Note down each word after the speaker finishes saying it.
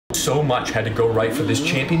So much had to go right for this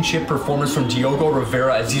championship performance from Diogo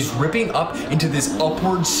Vieira as he's ripping up into this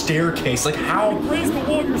upward staircase. Like how? Raise the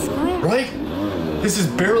wall, you're screwed. Right? This is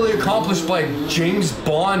barely accomplished by James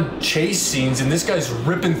Bond chase scenes, and this guy's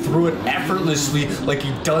ripping through it effortlessly like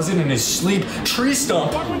he does it in his sleep. Tree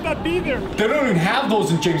stump. Why would that be there? They don't even have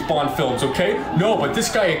those in James Bond films, okay? No, but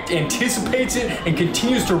this guy anticipates it and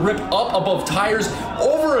continues to rip up above tires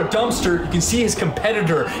over a dumpster. You can see his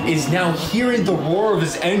competitor is now hearing the roar of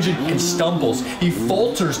his engine and stumbles. He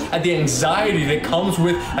falters at the anxiety that comes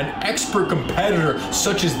with an expert competitor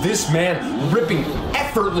such as this man ripping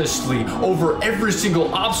effortlessly over every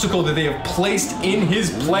single obstacle that they have placed in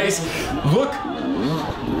his place. Look,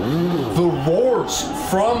 the roars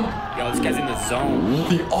from Yo, this guy's in the zone.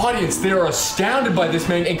 the audience. They are astounded by this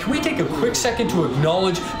man. And can we take a quick second to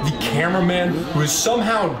acknowledge the cameraman who is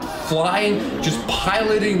somehow flying, just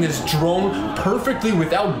piloting this drone perfectly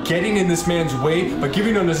without getting in this man's way, but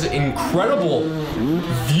giving us this incredible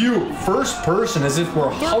view, first person, as if we're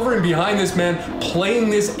hovering behind this man, playing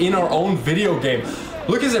this in our own video game.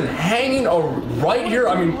 Look at him hanging right here.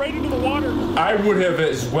 I mean, Right into the water. I would have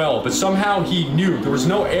as well, but somehow he knew there was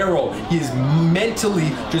no arrow. He is mentally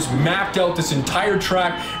just mapped out this entire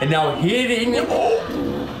track and now hitting.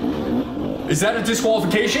 Oh! Is that a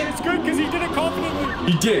disqualification? It's good because he did it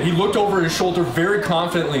confidently. He did. He looked over his shoulder very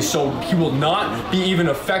confidently, so he will not be even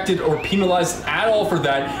affected or penalized at all for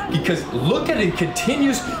that, because look at it,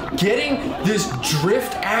 continues getting this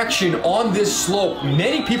drift action on this slope.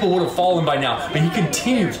 Many people would have fallen by now, but he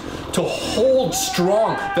continues to hold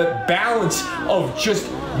strong that balance of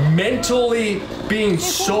just mentally being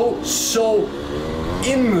so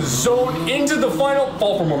in the zone into the final.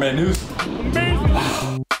 Fall for more, man. News.